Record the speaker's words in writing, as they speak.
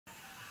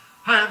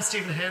Hi, I'm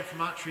Stephen Hand from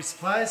Archery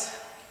Supplies.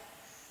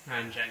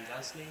 I'm James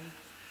Astley.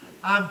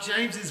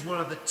 James is one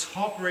of the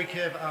top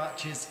recurve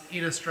archers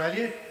in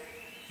Australia.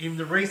 In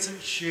the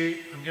recent shoot,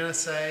 I'm going to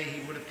say he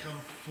would have come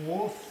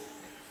fourth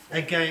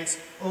against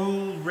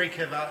all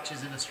recurve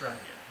archers in Australia,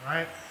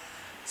 right?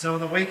 So on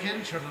the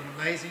weekend, shot an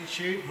amazing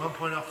shoot, 1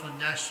 point off the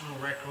national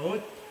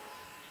record.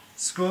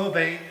 Score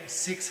being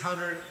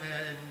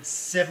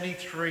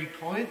 673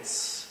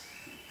 points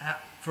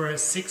at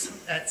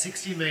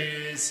 60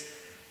 metres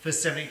for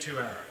 72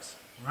 arrows,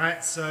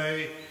 right?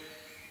 So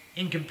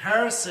in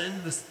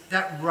comparison,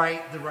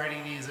 the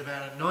rating is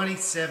about a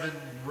 97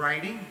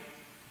 rating,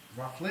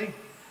 roughly,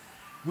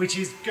 which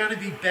is going to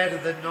be better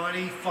than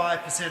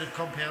 95% of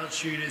compound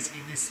shooters in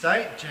this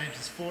state. James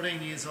is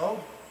 14 years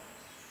old,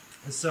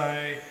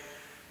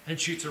 and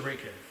shoots a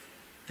recurve.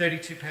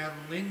 32-pound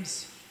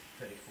limbs,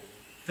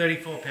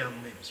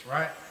 34-pound limbs,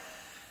 right?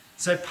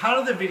 So part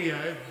of the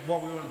video,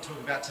 what we want to talk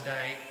about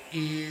today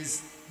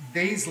is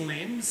these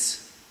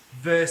limbs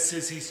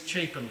versus his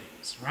cheaper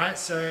limbs, right?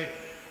 So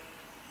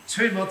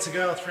 2 months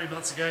ago or 3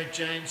 months ago,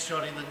 James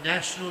shot in the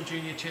National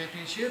Junior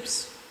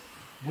Championships,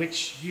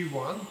 which you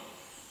won,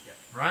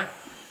 right?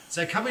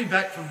 So coming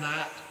back from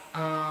that,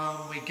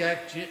 we gave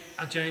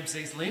James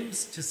these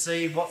limbs to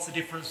see what's the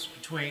difference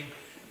between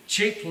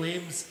cheap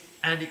limbs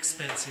and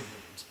expensive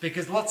limbs.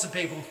 Because lots of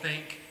people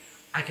think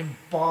I can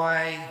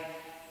buy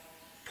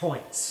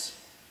points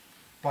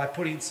by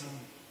putting some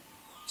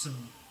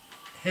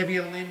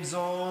heavier limbs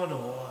on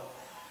or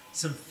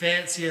some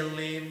fancier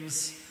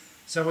limbs.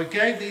 So we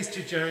gave these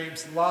to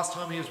James last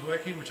time he was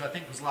working, which I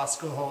think was last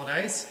school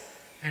holidays,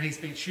 and he's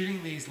been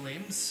shooting these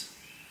limbs.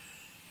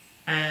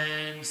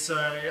 And so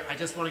I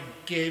just want to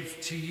give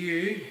to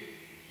you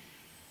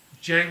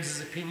James's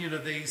opinion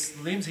of these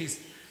limbs.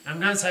 I'm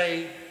going to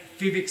say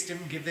Fivix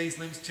didn't give these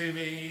limbs to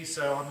me,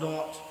 so I'm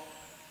not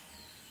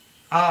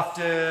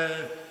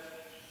after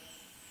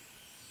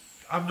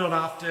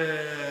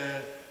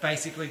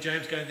basically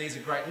James going, these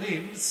are great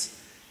limbs.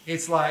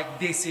 It's like,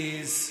 this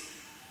is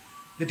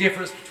the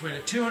difference between a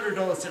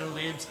 $200 set of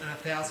limbs and a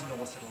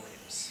 $1,000 set of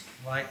limbs.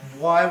 Like,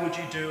 why would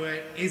you do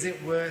it? Is it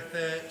worth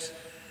it?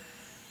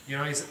 You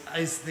know,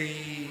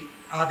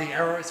 are the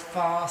arrows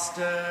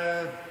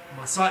faster?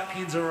 My sight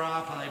pins are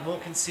up. Are they more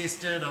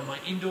consistent? Are my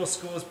indoor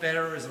scores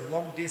better? Is it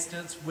long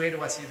distance? Where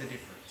do I see the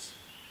difference?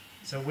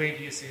 So where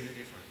do you see the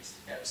difference?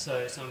 Yeah,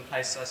 so some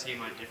places I see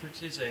my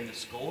differences are in the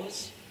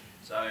scores.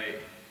 So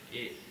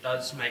it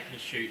does make me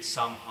shoot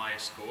some higher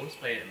scores,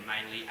 but it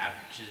mainly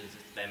averages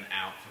them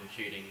out from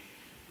shooting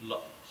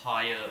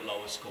higher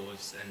lower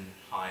scores and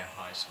higher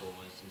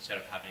scores, instead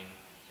of having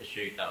a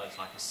shoot that was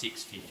like a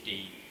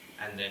 650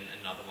 and then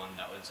another one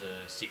that was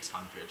a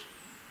 600.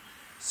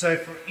 So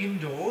for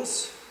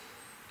indoors,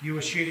 you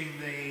were shooting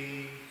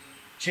the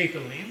cheaper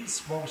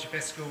limbs. What was your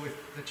best score with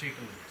the cheaper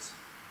limbs?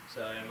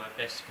 So my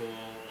best score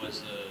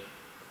was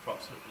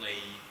approximately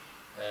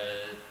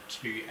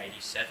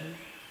 287.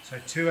 So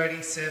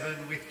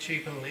 287 with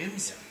cheaper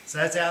limbs. Yeah. So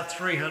that's our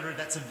 300,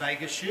 that's a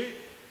Vegas shoot.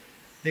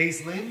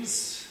 These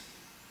limbs?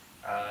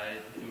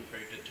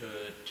 Improved it to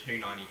a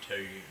 292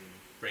 and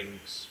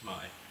brings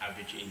my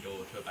average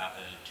indoor to about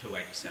a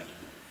 287.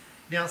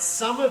 Now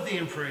some of the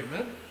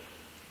improvement,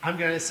 I'm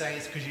going to say,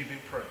 is because you've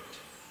improved.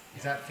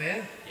 Is that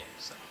fair?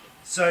 Yes.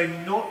 So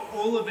not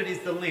all of it is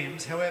the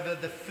limbs. However,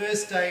 the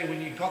first day when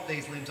you got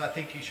these limbs, I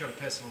think you shot a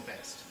personal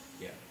best.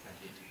 Yeah, I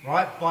did.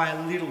 Right? By a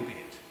little bit.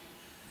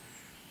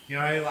 You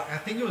know, like I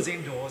think it was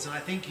indoors, and I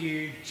think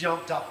you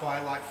jumped up by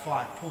like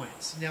 5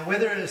 points. Now,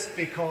 whether it's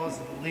because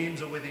of the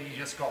limbs or whether you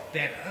just got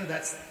better,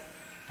 that's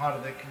part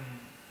of the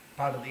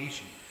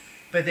issue.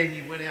 But then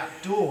you went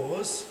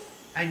outdoors,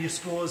 and your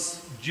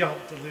scores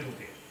jumped a little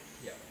bit.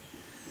 Yeah.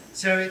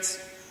 So it's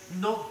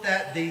not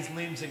that these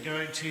limbs are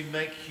going to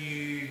make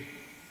you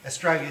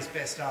Australia's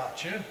best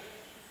archer,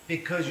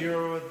 because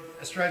you're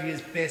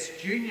Australia's best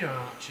junior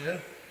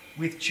archer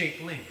with cheap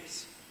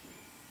limbs.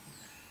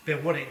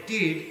 But what it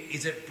did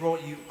is it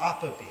brought you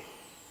up a bit.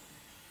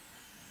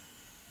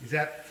 Is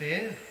that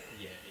fair?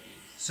 Yeah, it is.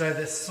 So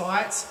the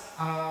sights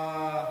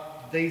are,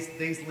 these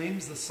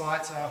limbs, the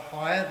sights are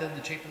higher than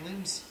the cheaper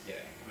limbs? Yeah,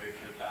 moved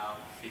about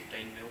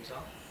 15 mils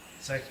up.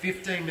 So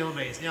 15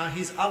 millimetres. Now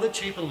his other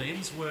cheaper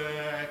limbs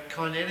were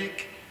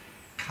kinetic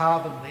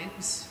carbon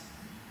limbs.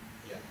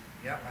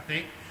 Yeah, I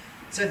think.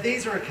 So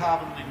these are a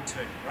carbon limb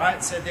too,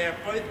 right? So they're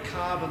both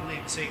carbon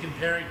limbs. So you're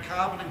comparing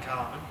carbon and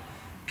carbon.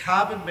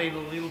 Carbon being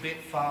a little bit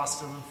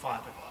faster than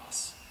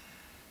fiberglass.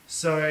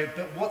 So,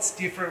 but what's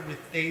different with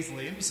these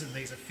limbs, and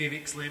these are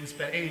Fivix limbs,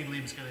 but any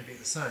limb's going to be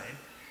the same,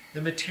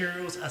 the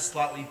materials are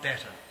slightly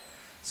better.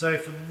 So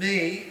for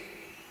me,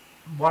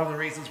 one of the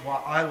reasons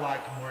why I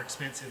like a more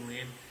expensive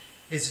limb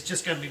is it's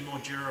just going to be more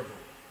durable.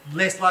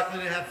 Less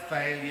likely to have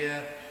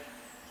failure,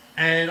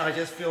 and I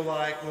just feel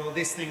like, well,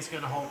 this thing's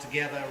going to hold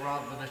together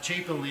rather than a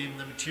cheaper limb.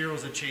 The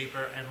materials are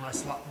cheaper and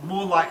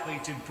more likely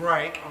to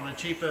break on a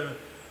cheaper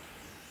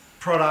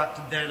product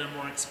than a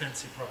more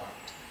expensive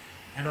product.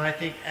 And I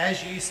think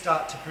as you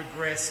start to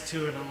progress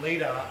to an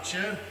elite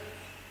archer,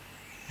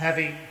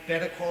 having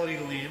better quality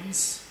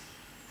limbs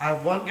are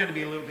one going to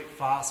be a little bit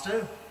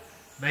faster,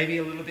 maybe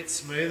a little bit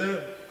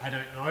smoother, I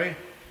don't know.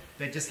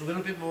 They're just a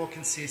little bit more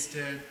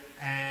consistent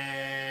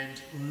and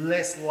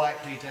less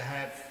likely to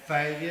have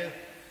failure.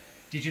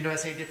 Did you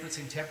notice any difference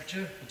in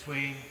temperature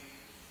between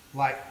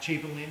like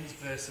cheaper limbs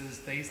versus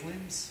these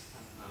limbs?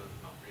 No,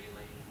 not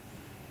really.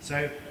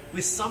 So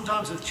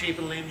sometimes with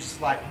cheaper limbs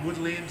like wood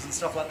limbs and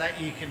stuff like that,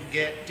 you can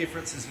get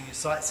differences in your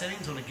sight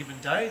settings on a given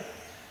day.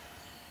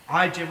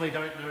 I generally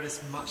don't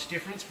notice much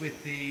difference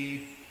with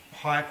the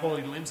higher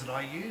quality limbs that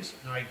I use,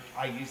 and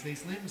I use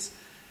these limbs.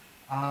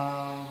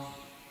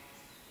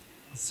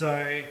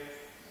 So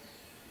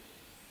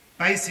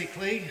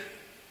basically,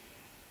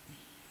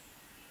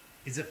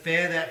 is it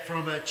fair that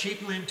from a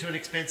cheap limb to an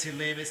expensive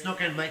limb, it's not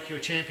going to make you a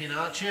champion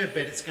archer,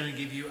 but it's going to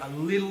give you a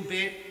little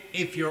bit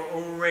if you're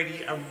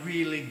already a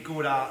really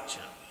good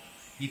archer?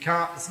 You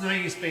can't, it's no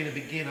use being a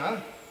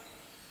beginner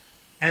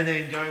and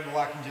then going, well,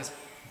 I can just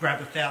grab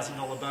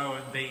 $1,000 bow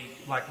and be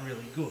like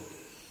really good.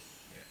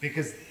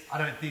 Because I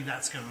don't think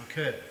that's going to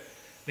occur.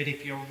 But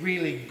if you're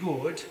really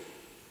good,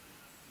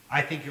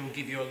 I think it will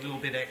give you a little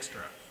bit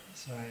extra.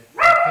 So,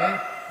 okay?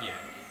 Yeah,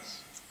 it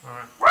is.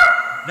 Alright.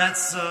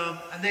 That's,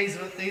 and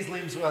these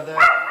limbs were the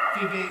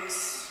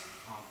Fibix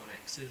Argon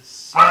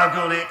X's.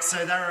 Argon X.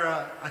 So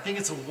they're, I think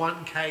it's a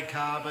 1K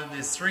carbon.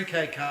 There's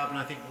 3K carbon.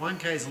 I think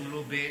 1K is a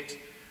little bit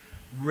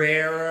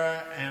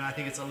rarer, and I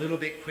think it's a little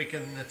bit quicker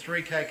than the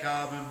 3K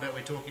carbon, but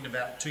we're talking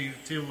about 2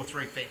 or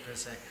 3 feet per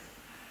second.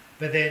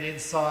 But then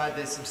inside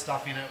there's some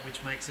stuff in it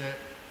which makes it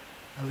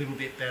a little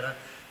bit better.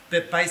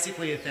 But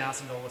basically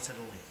 $1,000 set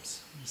of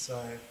limbs. So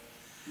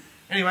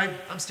anyway,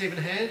 I'm Stephen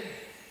Hand.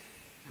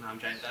 And I'm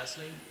James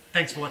Astley.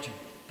 Thanks for watching.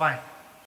 Bye.